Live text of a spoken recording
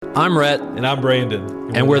I'm Rhett. And I'm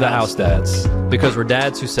Brandon. And we're the House Dads. Because we're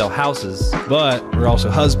dads who sell houses. But we're also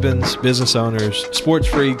husbands, business owners, sports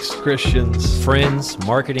freaks, Christians, friends,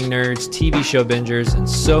 marketing nerds, TV show bingers, and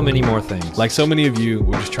so many more things. Like so many of you,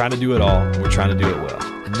 we're just trying to do it all. And we're trying to do it well.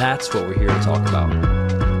 And that's what we're here to talk about.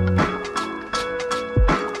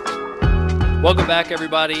 Welcome back,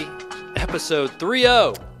 everybody. Episode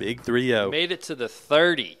 3-0. Big 3-0. Made it to the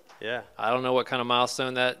 30. Yeah. I don't know what kind of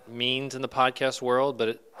milestone that means in the podcast world, but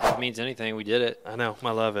if it means anything, we did it. I know.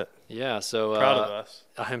 I love it. Yeah. So proud of us.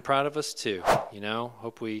 I'm proud of us too. You know,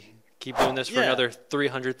 hope we keep doing this for another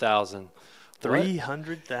 300,000.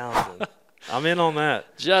 300,000. I'm in on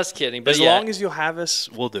that. Just kidding. But as long as you'll have us,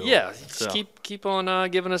 we'll do it. Yeah. Just keep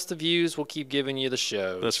on giving us the views. We'll keep giving you the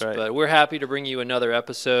shows. That's right. But we're happy to bring you another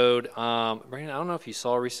episode. Brandon, I don't know if you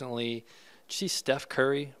saw recently. Did you see Steph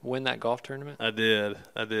Curry win that golf tournament? I did.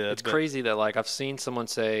 It's crazy that, like, I've seen someone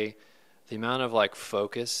say the amount of, like,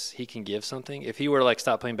 focus he can give something. If he were to, like,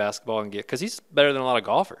 stop playing basketball and because he's better than a lot of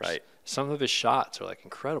golfers. Right. Some of his shots are, like,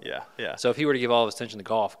 incredible. Yeah. So if he were to give all of his attention to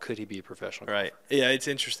golf, could he be a professional golfer? Right. Yeah, it's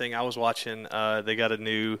interesting. I was watching, they got a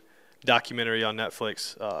new documentary on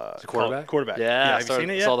Netflix. Quarterback. Yeah. Have you seen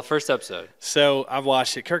it yet? I saw the first episode. So I've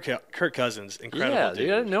watched it. Kirk Cousins, incredible. Yeah, dude.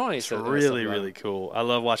 I didn't know anything. It's really cool. I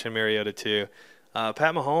love watching Mariota too.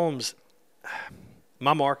 Pat Mahomes,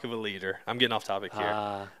 my mark of a leader. I'm getting off topic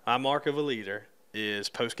here. My mark of a leader is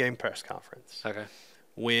post-game press conference. Okay.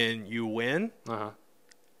 When you win,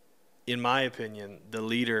 in my opinion, the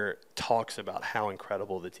leader talks about how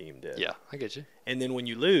incredible the team did. Yeah, I get you. And then when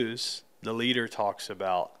you lose, the leader talks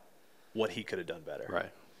about what he could have done better.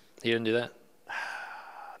 Right. He didn't do that?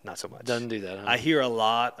 Not so much. Doesn't do that, huh? I hear a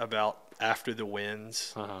lot about after the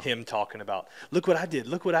wins, him talking about, look what I did.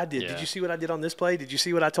 Yeah. Did you see what I did on this play? Did you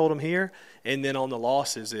see what I told him here? And then on the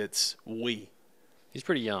losses, it's we. He's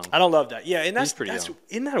pretty young. I don't love that. Yeah, and He's pretty young.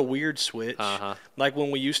 Isn't that a weird switch? Like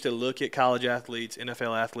when we used to look at college athletes,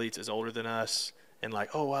 NFL athletes as older than us, and like,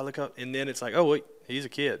 oh, I look up, and then it's like, oh, wait, he's a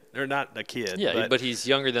kid. They're not a kid. Yeah, but he's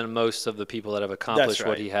younger than most of the people that have accomplished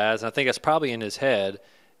what he has. And I think that's probably in his head.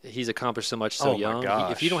 He's accomplished so much so young.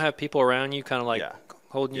 If you don't have people around you kind of like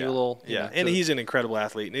holding you a little. And he's an incredible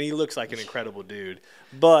athlete, and he looks like an incredible dude.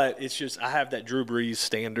 But it's just I have that Drew Brees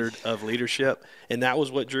standard of leadership, and that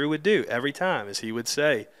was what Drew would do every time is he would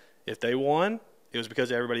say, if they won, it was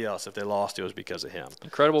because of everybody else. If they lost, it was because of him.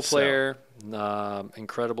 Incredible player,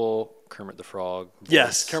 incredible Kermit the Frog.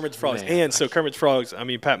 Yes, Kermit the Frog. And so Kermit the Frog's,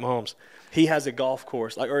 Pat Mahomes, he has a golf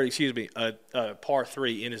course, a par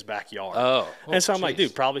 3 in his backyard. And so I'm like,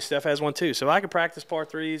 dude, probably Steph has one too. So if I could practice par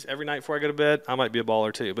 3s every night before I go to bed, I might be a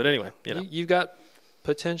baller too. But anyway, You've got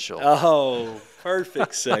potential. Oh,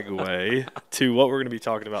 perfect segue to what we're going to be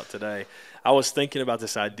talking about today. I was thinking about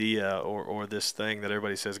this idea or this thing that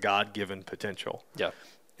everybody says God-given potential. Yeah.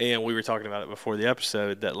 And we were talking about it before the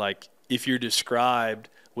episode that, like, if you're described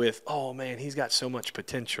with, oh, man, he's got so much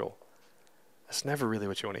potential, that's never really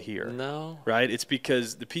what you want to hear. No. Right? It's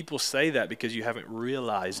because the people say that because you haven't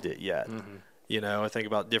realized it yet. I think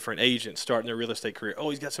about different agents starting their real estate career. Oh,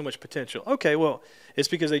 he's got so much potential. Okay, well, it's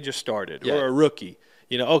because they just started. Or a rookie.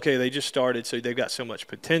 Okay, they just started, so they've got so much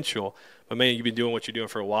potential. But, man, you've been doing what you're doing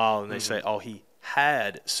for a while, and they say, oh, he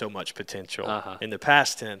had so much potential. In the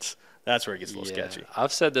past tense, that's where it gets a little sketchy.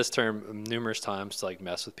 I've said this term numerous times to, like,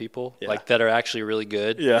 mess with people, like, that are actually really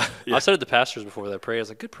good. Yeah. I've said it to pastors before that pray. I was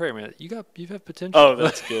like, good prayer, man. You have potential. Oh,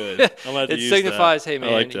 that's good. I'm glad to use signifies, that. Hey,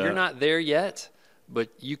 man, you're not there yet, but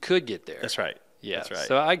you could get there. That's right. Yeah, that's right.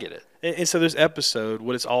 So I get it. And so this episode,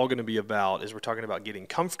 what it's all going to be about is we're talking about getting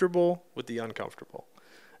comfortable with the uncomfortable.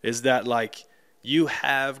 Is that, like, you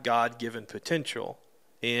have God-given potential,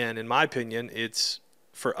 and in my opinion, it's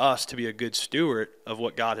for us to be a good steward of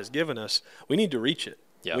what God has given us. We need to reach it.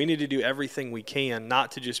 Yeah. We need to do everything we can,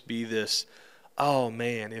 not to just be this, oh,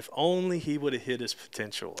 man, if only he would have hit his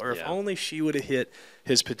potential, or if only she would have hit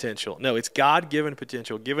his potential. No, it's God-given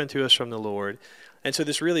potential given to us from the Lord. And so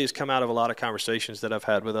this really has come out of a lot of conversations that I've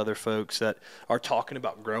had with other folks that are talking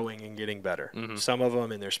about growing and getting better. Some of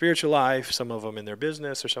them in their spiritual life, some of them in their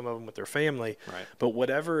business, or some of them with their family. Right. But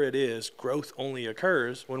whatever it is, growth only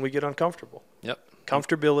occurs when we get uncomfortable. Yep.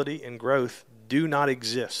 Comfortability and growth do not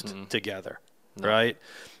exist together, right?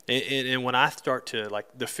 And when I start to, like,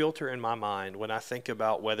 the filter in my mind when I think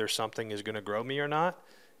about whether something is going to grow me or not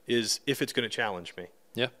is if it's going to challenge me.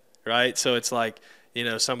 Yeah. Right? So it's like,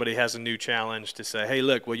 somebody has a new challenge to say, hey,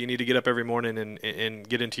 look, well, you need to get up every morning and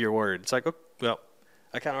get into your word. It's like, oh, well,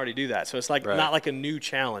 I kind of already do that. So it's like not like a new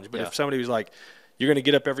challenge. But if somebody was like, you're going to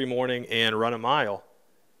get up every morning and run a mile,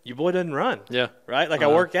 your boy doesn't run. Yeah. Right? Like I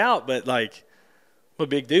work out, but like, I'm a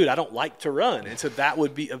big dude. I don't like to run. And so that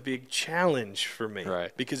would be a big challenge for me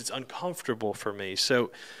because it's uncomfortable for me.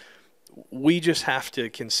 So we just have to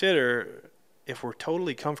consider, if we're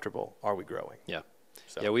totally comfortable, are we growing? Yeah.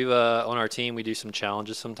 So. Yeah, we've on our team we do some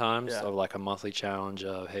challenges sometimes of like a monthly challenge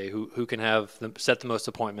of, hey, who can set the most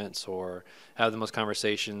appointments or have the most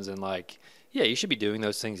conversations, and like, yeah, you should be doing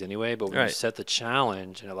those things anyway, but when you set the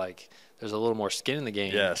challenge and like there's a little more skin in the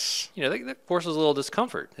game. Yes. You know, that forces a little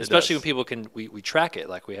discomfort, especially when people we track it.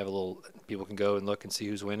 Like we have people can go and look and see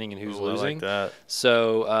who's winning and who's losing. I like that.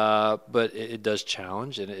 So, but it does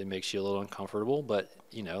challenge and it makes you a little uncomfortable. But,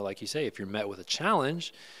 you know, like you say, if you're met with a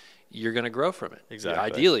challenge, you're going to grow from it. Exactly.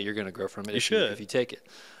 Ideally, you're going to grow from it if you take it.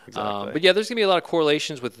 Exactly. But yeah, there's going to be a lot of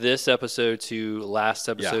correlations with this episode to last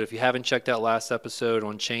episode. Yeah. If you haven't checked out last episode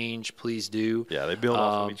on change, please do. Yeah, they build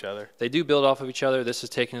off of each other. They do build off of each other. This is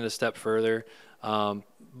taking it a step further.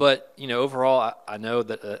 But, you know, overall, I know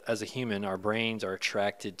that as a human, our brains are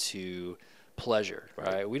attracted to pleasure,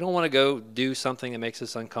 right? We don't want to go do something that makes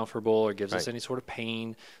us uncomfortable or gives us any sort of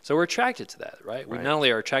pain. So we're attracted to that, right? We not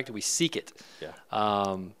only are attracted, we seek it. Yeah.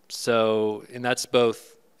 And that's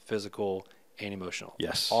both physical and emotional.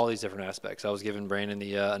 Yes. All these different aspects. I was giving Brandon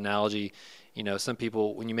the analogy, you know, some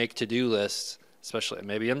people, when you make to-do lists, especially,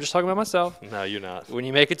 maybe I'm just talking about myself. No, you're not. When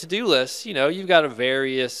you make a to-do list, you know, you've got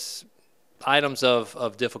various items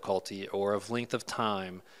of difficulty or of length of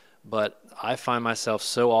time. But I find myself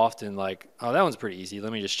so often like, oh, that one's pretty easy.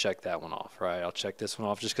 Let me just check that one off, right? I'll check this one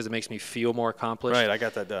off just because it makes me feel more accomplished. Right, I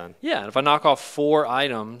got that done. Yeah, and if I knock off 4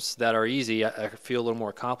 items that are easy, I feel a little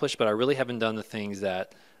more accomplished, but I really haven't done the things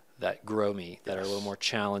that grow me, that are a little more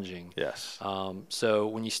challenging. Yes. So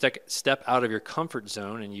when you step out of your comfort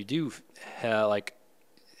zone and you do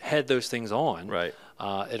head those things on,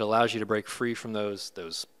 it allows you to break free from those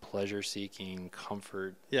pleasure-seeking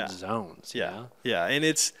comfort zones. Yeah, yeah, and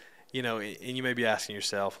it's, you know, and you may be asking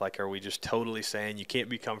yourself, like, are we just totally saying you can't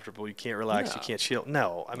be comfortable, you can't relax, you can't chill?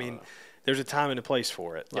 No, I mean, there's a time and a place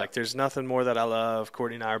for it. Like, there's nothing more that I love.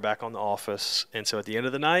 Courtney and I are back on The Office, and so at the end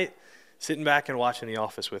of the night, sitting back and watching The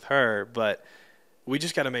Office with her, but we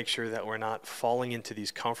just got to make sure that we're not falling into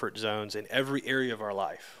these comfort zones in every area of our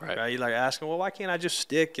life. Right? Like asking, well, why can't I just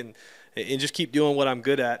stick and just keep doing what I'm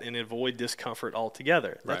good at and avoid discomfort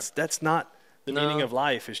altogether? That's not the meaning of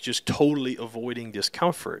life, is just totally avoiding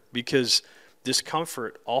discomfort, because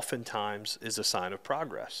discomfort oftentimes is a sign of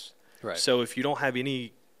progress. Right. So if you don't have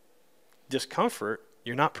any discomfort,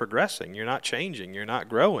 you're not progressing, you're not changing, you're not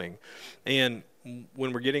growing. And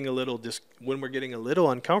when we're getting a little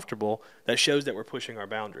uncomfortable, that shows that we're pushing our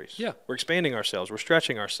boundaries. Yeah. We're expanding ourselves, we're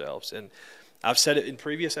stretching ourselves. And I've said it in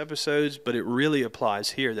previous episodes, but it really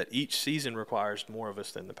applies here, that each season requires more of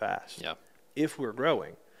us than the past. Yeah. If we're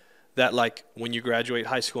growing. That, like, when you graduate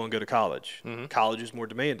high school and go to college, college is more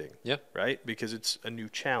demanding. Yeah. Right? Because it's a new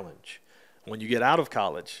challenge. When you get out of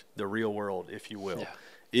college, the real world, if you will,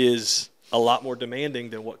 is a lot more demanding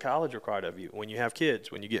than what college required of you. When you have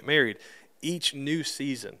kids, when you get married, each new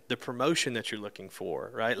season, the promotion that you're looking for,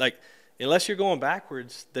 right? Like, unless you're going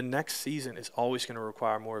backwards, the next season is always going to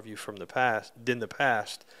require more of you from the past than the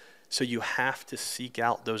past. So you have to seek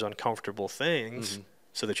out those uncomfortable things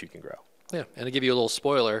so that you can grow. Yeah, and to give you a little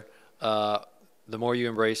spoiler, the more you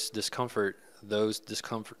embrace discomfort, those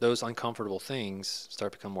uncomfortable things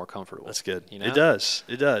start to become more comfortable. That's good. You know? It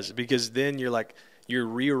does, because then you're like, you're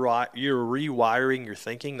rewiring your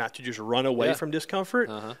thinking, not to just run away from discomfort.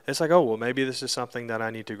 It's like, oh, well, maybe this is something that I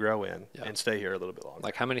need to grow in and stay here a little bit longer.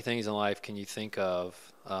 Like, how many things in life can you think of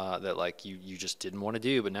that, like, you just didn't want to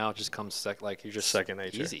do, but now it just comes like you're just second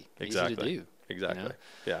nature. Easy to do. Exactly. You know?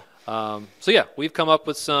 Yeah. So yeah, we've come up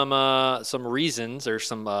with some reasons, or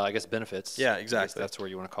some I guess benefits. Yeah, exactly. That's where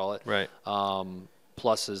you want to call it. Right.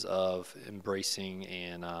 Pluses of embracing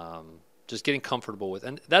and just getting comfortable with,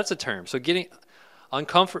 and that's a term. So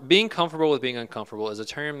being comfortable with being uncomfortable is a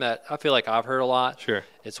term that I feel like I've heard a lot. Sure.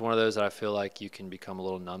 It's one of those that I feel like you can become a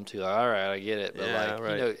little numb to. Like, all right, I get it. But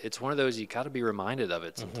you know, it's one of those you got to be reminded of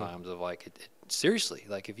it sometimes. Of like, seriously,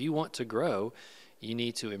 like, if you want to grow, you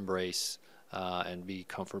need to embrace and be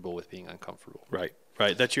comfortable with being uncomfortable. Right.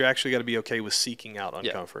 That you actually got to be okay with seeking out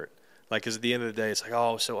uncomfort. Yeah. Like, because at the end of the day, it's like, oh,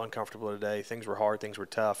 I was so uncomfortable today. Things were hard. Things were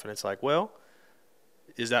tough. And it's like, well,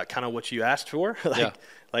 is that kind of what you asked for?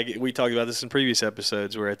 Like we talked about this in previous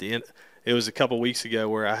episodes, where at the end, it was a couple weeks ago,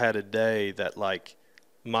 where I had a day that, like,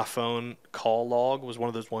 my phone call log was one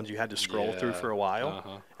of those ones you had to scroll through for a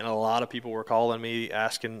while. And a lot of people were calling me,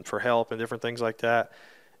 asking for help and different things like that.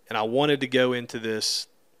 And I wanted to go into this,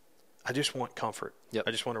 I just want comfort. Yep.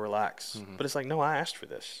 I just want to relax. But it's like, no, I asked for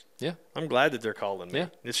this. Yeah. I'm glad that they're calling me. Yeah.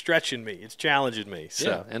 It's stretching me. It's challenging me.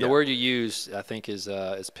 So, the word you use, I think, is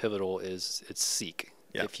pivotal. It's seek.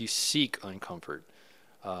 Yeah. If you seek uncomfort,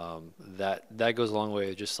 that goes a long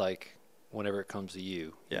way. Just like whenever it comes to you,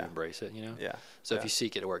 you Yeah. embrace it. Yeah. So Yeah. if you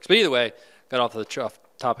seek it, it works. But either way, got off off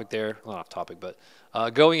topic there. Well, not off topic, but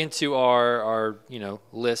going into our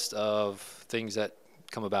list of things that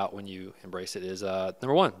come about when you embrace it is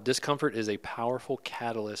number one, discomfort is a powerful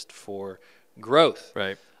catalyst for growth.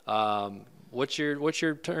 Right. What's your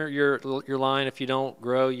line? If you don't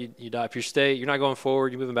grow, you die. If you stay, you're not going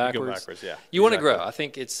forward. You're moving backwards. You go backwards, yeah. You want to Exactly. grow. I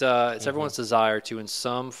think it's everyone's desire to, in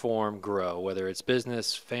some form, grow, whether it's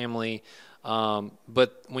business, family.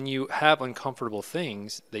 But when you have uncomfortable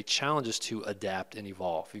things, they challenge us to adapt and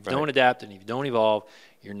evolve. If you Right. don't adapt and if you don't evolve,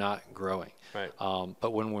 you're not growing. Right.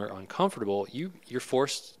 But when we're uncomfortable, you're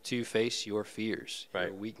forced to face your fears, your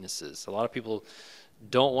Right. weaknesses. A lot of people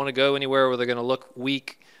don't want to go anywhere where they're going to look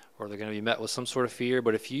weak or they're going to be met with some sort of fear.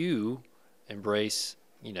 But if you embrace,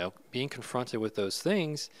 being confronted with those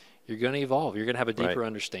things, you're going to evolve. You're going to have a deeper Right.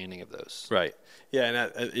 understanding of those. Right. Yeah,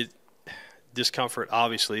 and discomfort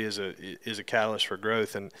obviously is a catalyst for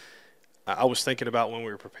growth. And I was thinking about when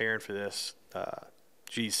we were preparing for this,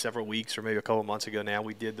 several weeks or maybe a couple of months ago now,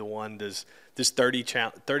 we did the one, does this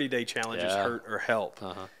 30-day challenges Yeah. hurt or help?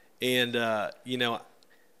 Uh-huh. And,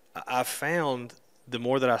 I found the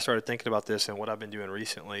more that I started thinking about this and what I've been doing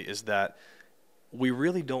recently is that we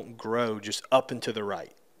really don't grow just up and to the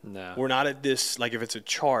right. No. We're not at this, like if it's a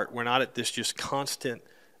chart, we're not at this just constant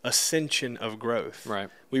ascension of growth. Right.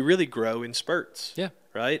 We really grow in spurts. Yeah.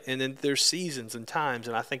 Right. And then there's seasons and times.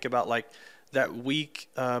 And I think about like that week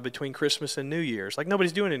between Christmas and New Year's, like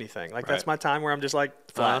nobody's doing anything. Like that's Right. my time where I'm just like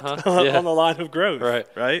flat Uh-huh. Yeah. on the line of growth. Right.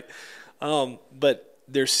 Right. But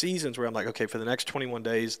there's seasons where I'm like, okay, for the next 21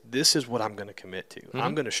 days, this is what I'm going to commit to. Mm-hmm.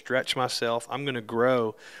 I'm going to stretch myself. I'm going to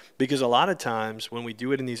grow, because a lot of times when we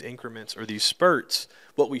do it in these increments or these spurts,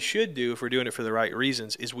 what we should do if we're doing it for the right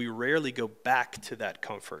reasons is we rarely go back to that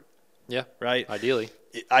comfort. Yeah. Right. Ideally.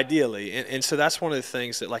 Ideally. And so that's one of the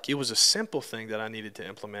things that, like, it was a simple thing that I needed to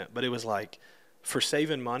implement, but it was like for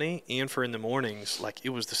saving money and for in the mornings, like it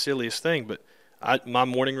was the silliest thing. But my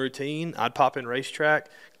morning routine, I'd pop in Racetrack,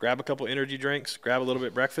 grab a couple energy drinks, grab a little bit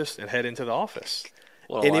of breakfast, and head into the office.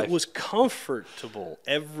 What a And life. it was comfortable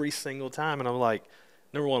every single time. And I'm like,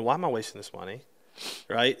 number one, why am I wasting this money?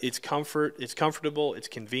 Right? It's comfort. It's comfortable. It's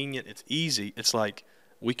convenient. It's easy. It's like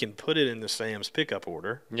we can put it in the Sam's pickup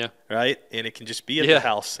order. Yeah. Right? And it can just be at Yeah. the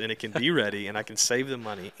house and it can be ready and I can save the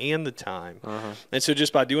money and the time. Uh-huh. And so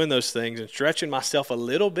just by doing those things and stretching myself a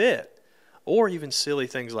little bit, or even silly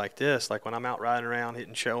things like this, like when I'm out riding around,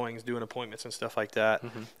 hitting showings, doing appointments and stuff like that,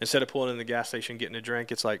 instead of pulling in the gas station, getting a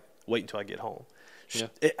drink, it's like, wait until I get home. Yeah.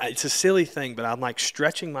 It's a silly thing, but I'm like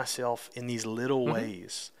stretching myself in these little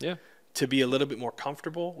ways Yeah. to be a little bit more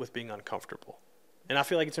comfortable with being uncomfortable. And I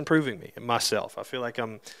feel like it's improving me and myself. I feel like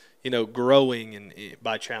I'm, growing and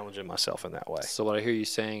by challenging myself in that way. So what I hear you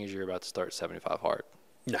saying is you're about to start 75 hard.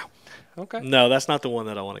 No. Okay. No, that's not the one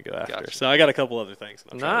that I want to go after. Gotcha. So I got a couple other things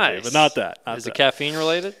that I'm trying to do, but not that. Not Is that. it caffeine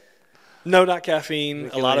related? No, not caffeine.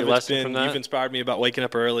 Think A you lot learned of a it's lesson from been that? you've inspired me about waking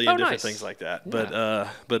up early Oh, and different nice. things like that. Yeah.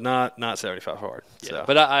 But not 75 hard. Yeah. So.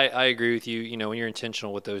 But I agree with you. When you're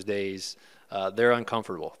intentional with those days, they're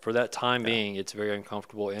uncomfortable. For that time being, it's very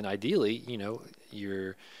uncomfortable. And ideally,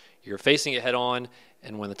 you're facing it head on.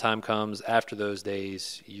 And when the time comes after those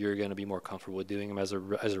days, you're going to be more comfortable with doing them as a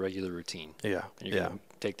regular routine. Yeah. And you're going to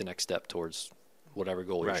take the next step towards whatever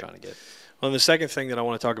goal Right. you're trying to get. Well, and the second thing that I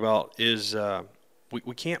want to talk about is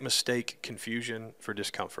we can't mistake confusion for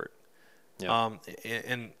discomfort. Yeah.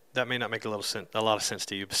 And that may not make a lot of sense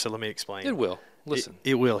to you, so let me explain. It will. Listen.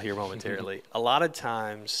 It will here momentarily. A lot of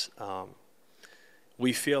times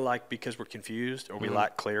we feel like because we're confused or we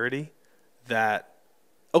lack clarity that,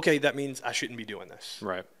 okay, that means I shouldn't be doing this.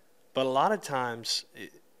 Right. But a lot of times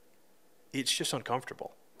it's just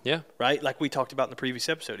uncomfortable, Yeah. right? Like we talked about in the previous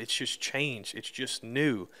episode, it's just change. It's just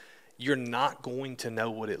new. You're not going to know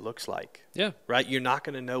what it looks like. Yeah. Right? You're not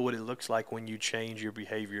going to know what it looks like when you change your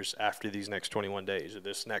behaviors after these next 21 days or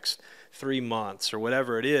this next 3 months or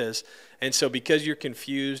whatever it is. And so because you're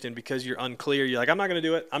confused and because you're unclear, you're like, I'm not going to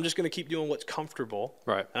do it. I'm just going to keep doing what's comfortable.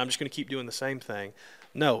 Right. And I'm just going to keep doing the same thing.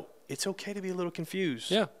 No, it's okay to be a little confused.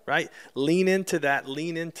 Yeah. Right? Lean into that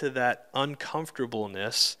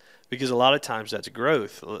uncomfortableness, because a lot of times that's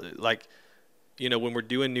growth. Like, when we're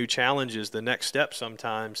doing new challenges, the next step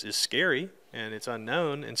sometimes is scary and it's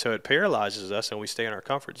unknown. And so it paralyzes us and we stay in our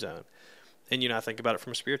comfort zone. And, I think about it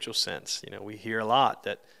from a spiritual sense. We hear a lot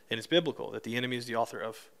that, and it's biblical, that the enemy is the author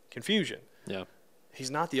of confusion. Yeah. He's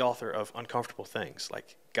not the author of uncomfortable things.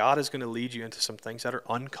 Like, God is going to lead you into some things that are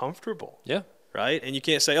uncomfortable. Yeah. Right? And you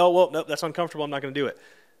can't say, oh, well, no, that's uncomfortable, I'm not going to do it.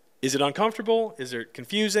 Is it uncomfortable? Is it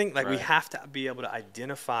confusing? Like, we Right. have to be able to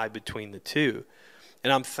identify between the two.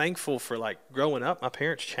 And I'm thankful for, like, growing up, my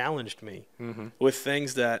parents challenged me with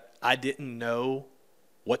things that I didn't know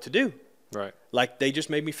what to do. Right. Like, they just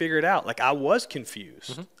made me figure it out. Like, I was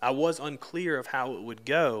confused. I was unclear of how it would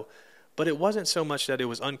go. But it wasn't so much that it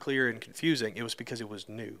was unclear and confusing. It was because it was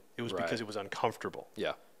new. It was Right. because it was uncomfortable.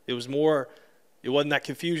 Yeah. It was more, it wasn't that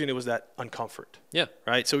confusion. It was that uncomfort. Yeah.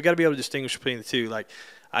 Right? So we got to be able to distinguish between the two. Like,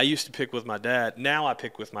 I used to pick with my dad. Now I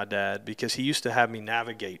pick with my dad because he used to have me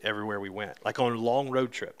navigate everywhere we went, like on long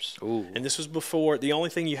road trips. Ooh. And this was before, the only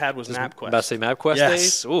thing you had was MapQuest. About to say MapQuest Yes,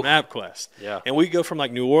 days? Ooh. MapQuest. Yeah. And we'd go from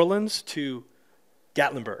like New Orleans to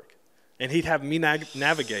Gatlinburg. And he'd have me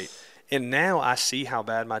navigate. And now I see how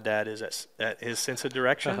bad my dad is at his sense of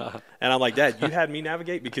direction. And I'm like, Dad, you had me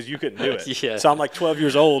navigate because you couldn't do it. Yeah. So I'm like 12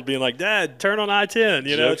 years old being like, Dad, turn on I-10.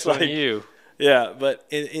 You know, Joke's it's on like, you. yeah. But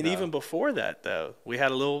and even before that, though, we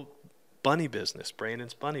had a little bunny business,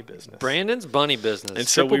 Brandon's bunny business. Brandon's bunny business. And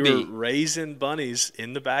so we Triple were B. raising bunnies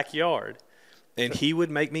in the backyard. And he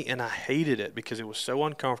would make me, and I hated it because it was so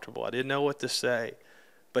uncomfortable. I didn't know what to say.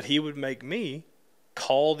 But he would make me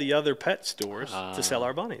call the other pet stores to sell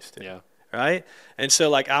our bunnies to. Yeah. Right? And so,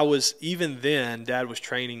 like, I was, even then, Dad was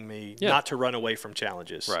training me Yeah. not to run away from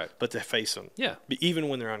challenges, Right. but to face them, Yeah. even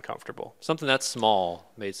when they're uncomfortable. Something that's small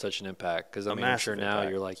made such an impact because I mean, I'm sure massive now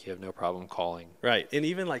impact. you're like you have no problem calling. Right. And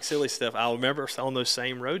even like silly stuff, I'll remember on those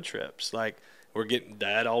same road trips, like,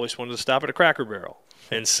 Dad always wanted to stop at a Cracker Barrel.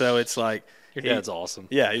 And so it's like, Your dad's awesome.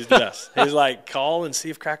 yeah, he's the best. He's like, call and see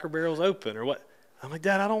if Cracker Barrel's open or what. I'm like,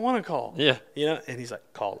 Dad, I don't want to call. Yeah. You know, and he's like,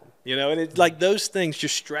 call them. You know, and it's like those things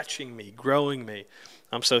just stretching me, growing me.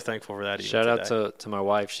 I'm so thankful for that. Even Shout out today. to my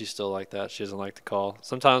wife. She's still like that. She doesn't like to call.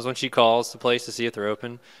 Sometimes when she calls the place to see if they're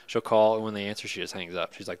open, she'll call, and when they answer, she just hangs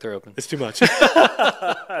up. She's like, they're open. It's too much.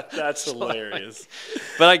 That's hilarious.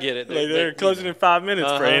 But I get it. Like, they're closing in 5 minutes,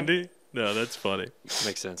 Uh-huh. Brandy. No, that's funny.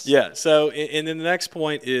 Makes sense. Yeah. So, and then the next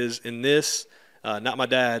point is in this, not my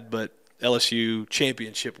dad, but LSU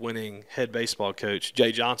championship winning head baseball coach,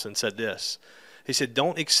 Jay Johnson, said this. He said,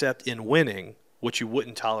 don't accept in winning what you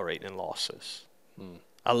wouldn't tolerate in losses.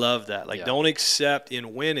 I love that. Like, Yeah. don't accept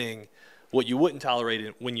in winning what you wouldn't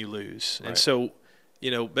tolerate when you lose. And Right. so,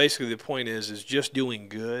 you know, basically the point is just doing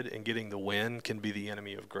good and getting the win can be the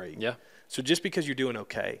enemy of great. Yeah. So just because you're doing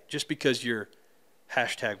okay, just because you're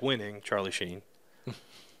 #winning, Charlie Sheen.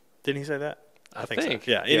 Didn't he say that? I think think.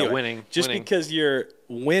 so. Yeah. Yeah, Anyway, winning. Just Winning. because you're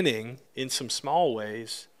winning in some small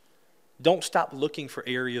ways, don't stop looking for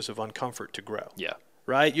areas of uncomfort to grow. Yeah.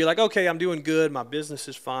 Right? You're like, okay, I'm doing good. My business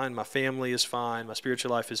is fine. My family is fine. My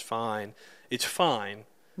spiritual life is fine. It's fine.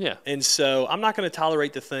 Yeah. And so I'm not going to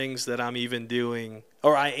tolerate the things that I'm even doing,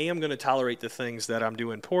 or I am going to tolerate the things that I'm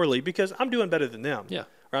doing poorly because I'm doing better than them. Yeah.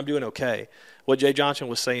 Or I'm doing okay. What Jay Johnson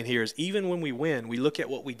was saying here is even when we win, we look at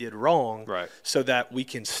what we did wrong Right. so that we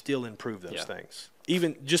can still improve those Yeah. things.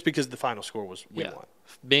 Even just because the final score was we Yeah. won.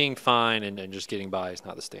 Being fine and just getting by is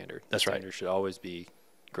not the standard. That's the right. standard should always be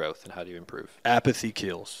growth and how do you improve. Apathy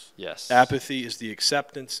kills. Yes. Apathy is the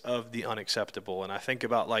acceptance of the unacceptable. And I think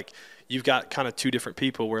about, like, you've got kind of two different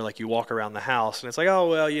people where, like, you walk around the house and it's like, oh,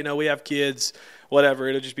 well, you know, we have kids, whatever.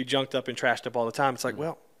 It'll just be junked up and trashed up all the time. It's like,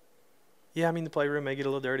 well, yeah, I mean, the playroom may get a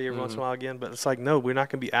little dirty every once in a while again, but it's like, no, we're not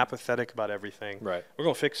going to be apathetic about everything. Right. We're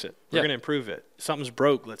going to fix it. We're Yeah. going to improve it. Something's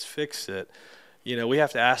broke, let's fix it. You know, we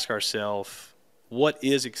have to ask ourselves, what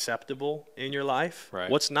is acceptable in your life? Right.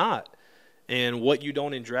 What's not? And what you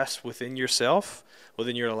don't address within yourself, well,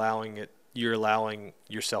 then you're allowing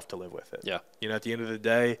yourself to live with it. Yeah. You know, at the end of the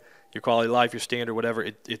day, your quality of life, your standard, whatever,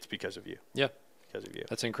 it's because of you. Yeah. Because of you.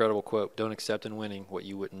 That's an incredible quote. Don't accept in winning what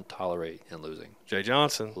you wouldn't tolerate in losing. Jay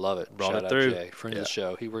Johnson. Love it. Brought Shout it out through. Jay, friend of the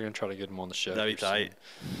show. We're going to try to get him on the show. That'd be here tight.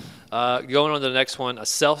 soon. Going on to the next one, a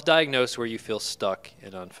self-diagnose where you feel stuck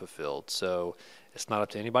and unfulfilled. So it's not up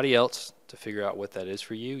to anybody else to figure out what that is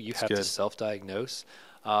for you. You have to good. self-diagnose.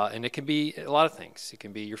 And it can be a lot of things. It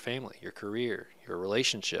can be your family, your career, your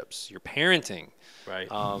relationships, your parenting, Right.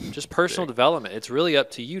 just personal development. It's really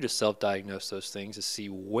up to you to self-diagnose those things to see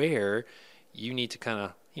where you need to kind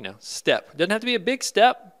of, step. It doesn't have to be a big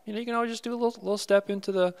step. You can always just do a little step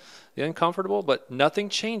into the uncomfortable, but nothing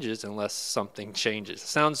changes unless something changes. It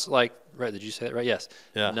sounds like, right, did you say that right? Yes.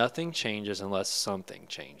 Yeah. Nothing changes unless something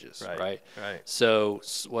changes, right? Right. So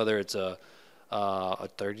whether it's a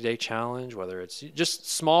 30-day challenge, whether it's just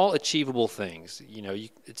small achievable things,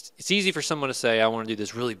 it's easy for someone to say, I want to do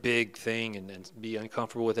this really big thing and be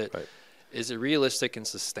uncomfortable with it. Right. Is it realistic and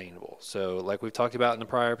sustainable? So like we've talked about in the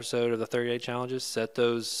prior episode of the 30-day challenges, set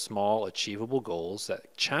those small achievable goals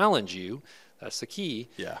that challenge you, That's the key.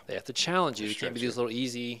 Yeah. They have to challenge you. It can't be these little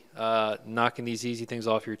easy, knocking these easy things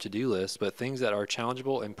off your to-do list, but things that are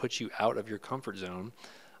challengeable and put you out of your comfort zone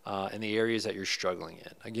in the areas that you're struggling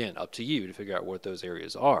in. Again, up to you to figure out what those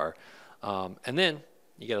areas are. And then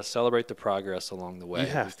you got to celebrate the progress along the way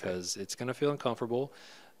because it's going to feel uncomfortable,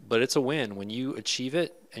 but it's a win when you achieve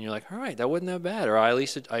it and you're like, all right, that wasn't that bad. Or at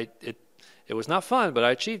least it was not fun, but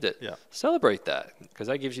I achieved it. Yeah. Celebrate that because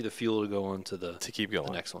that gives you the fuel to go on to keep going.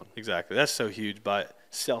 The next one. Exactly. That's so huge by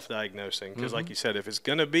self-diagnosing because like you said, if it's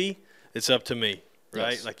going to be, it's up to me,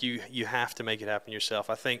 right? Yes. Like you have to make it happen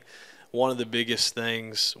yourself. I think one of the biggest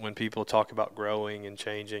things when people talk about growing and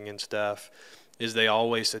changing and stuff is they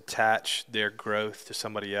always attach their growth to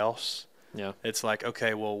somebody else. Yeah. It's like,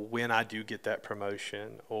 okay, well, when I do get that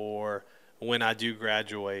promotion or when I do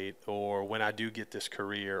graduate or when I do get this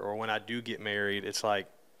career or when I do get married, it's like,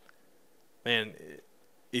 man,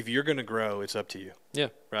 if you're going to grow, it's up to you. Yeah.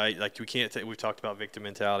 Right? Like we've talked about victim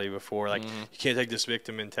mentality before. Like you can't take this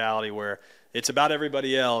victim mentality where it's about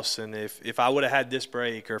everybody else. And if I would have had this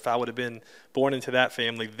break or if I would have been born into that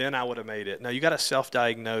family, then I would have made it. No, you got to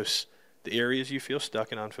self-diagnose the areas you feel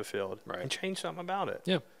stuck and unfulfilled and change something about it.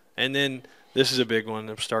 Yeah. And then this is a big one.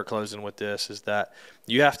 I'll start closing with this is that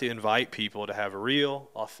you have to invite people to have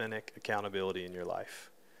real, authentic accountability in your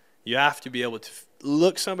life. You have to be able to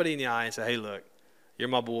look somebody in the eye and say, hey, look, you're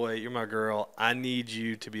my boy, you're my girl. I need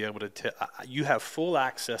you to be able to you have full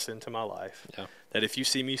access into my life. Yeah. That if you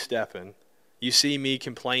see me stepping, you see me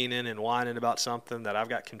complaining and whining about something that I've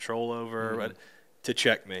got control over, to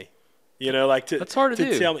check me. You know, like that's hard to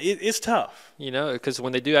do. Tell me, it's tough. You know, because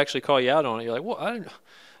when they do actually call you out on it, you're like, well, I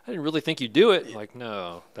didn't really think you'd do it. Like,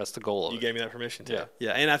 no, that's the goal of it. You gave me that permission to. Yeah.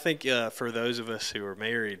 Yeah. And I think for those of us who are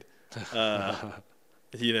married,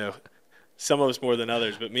 you know, some of us more than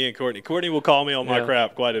others, but me and Courtney will call me on my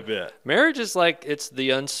crap quite a bit. Marriage is like, it's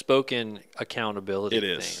the unspoken accountability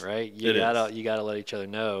thing, right? You gotta let each other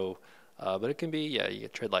know. But it can be, you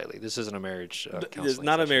tread lightly. This isn't a marriage counseling. It's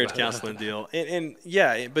not a marriage session. counseling deal.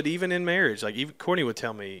 But even in marriage, like even Courtney would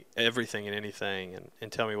tell me everything and anything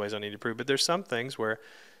and tell me ways I need to improve. But there's some things where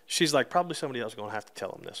she's like, probably somebody else is going to have to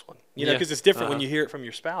tell them this one. You know, because it's different when you hear it from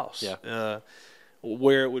your spouse. Yeah.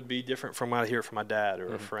 Where it would be different from when I hear it from my dad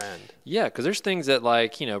or a friend. Yeah, because there's things that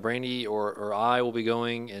like, you know, Brandy or I will be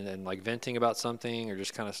going and like venting about something or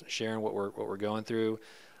just kind of sharing what we're going through.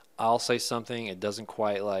 I'll say something, it doesn't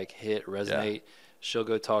quite like resonate. Yeah. She'll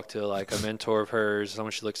go talk to like a mentor of hers,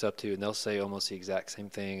 someone she looks up to, and they'll say almost the exact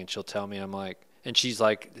same thing. And she'll tell me, and she's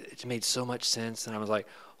like, it made so much sense. And I was like,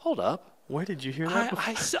 hold up. Where did you hear that?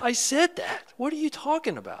 I said that. What are you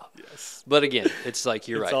talking about? Yes. But again, it's like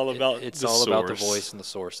you're right. It's all about the voice and the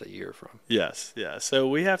source that you hear from. Yes. Yeah. So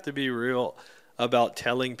we have to be real about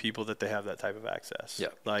telling people that they have that type of access. Yeah.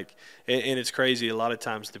 Like, and it's crazy. A lot of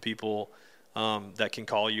times the people that can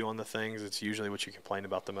call you on the things, it's usually what you complain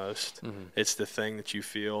about the most. Mm-hmm. It's the thing that you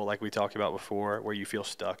feel, like we talked about before, where you feel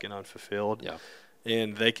stuck and unfulfilled. Yeah.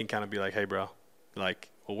 And they can kind of be like, hey, bro, like,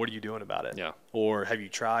 well, what are you doing about it? Yeah. Or have you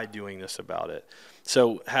tried doing this about it?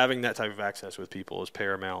 So having that type of access with people is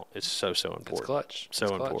paramount. It's so important. It's clutch.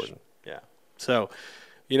 So important. Yeah. So,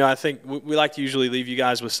 you know, I think we like to usually leave you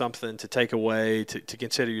guys with something to take away, to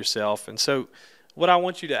consider yourself. And so what I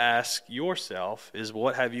want you to ask yourself is,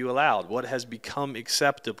 what have you allowed? What has become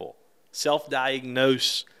acceptable?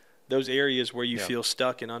 Self-diagnose those areas where you feel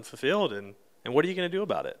stuck and unfulfilled, and what are you going to do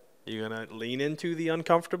about it? Are you going to lean into the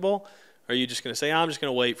uncomfortable, or are you just going to say, I'm just going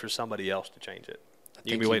to wait for somebody else to change it?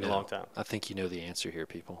 You're going to be waiting a long time. I think you know the answer here,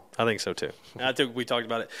 people. I think so, too. I think we talked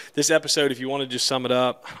about it. This episode, if you want to just sum it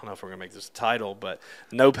up, I don't know if we're going to make this a title, but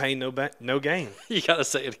no pain, no gain. You got to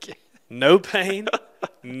say it again. No pain,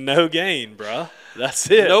 no gain, bruh.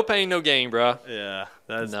 That's it. No pain, no gain, bruh. Yeah,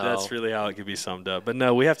 that's really how it could be summed up. But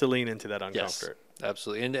no, we have to lean into that uncomfort. Yes,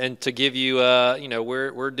 absolutely. And to give you,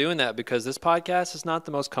 we're doing that because this podcast is not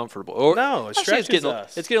the most comfortable. No, it stretches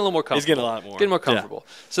us. It's getting a little more comfortable. It's getting a lot more. Getting more comfortable.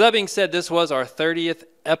 Yeah. So that being said, this was our 30th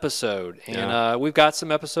episode. And we've got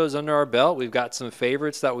some episodes under our belt. We've got some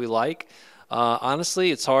favorites that we like.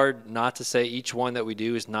 Honestly, it's hard not to say each one that we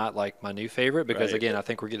do is not like my new favorite because, again, I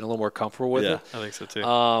think we're getting a little more comfortable with it. Yeah, I think so too.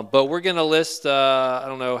 But we're going to list, I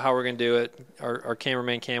don't know how we're going to do it. Our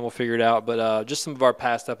cameraman Cam will figure it out. But just some of our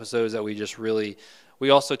past episodes that we just really – we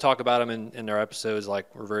also talk about them in our episodes, like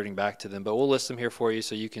reverting back to them. But we'll list them here for you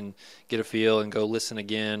so you can get a feel and go listen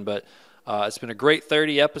again. But it's been a great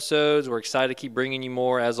 30 episodes. We're excited to keep bringing you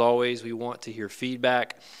more. As always, we want to hear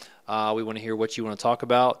feedback. We want to hear what you want to talk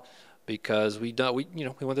about, because we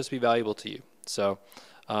want this to be valuable to you. So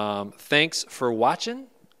thanks for watching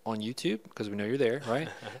on YouTube, because we know you're there, right?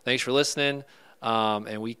 Thanks for listening,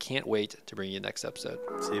 and we can't wait to bring you the next episode.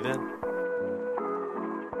 See you then.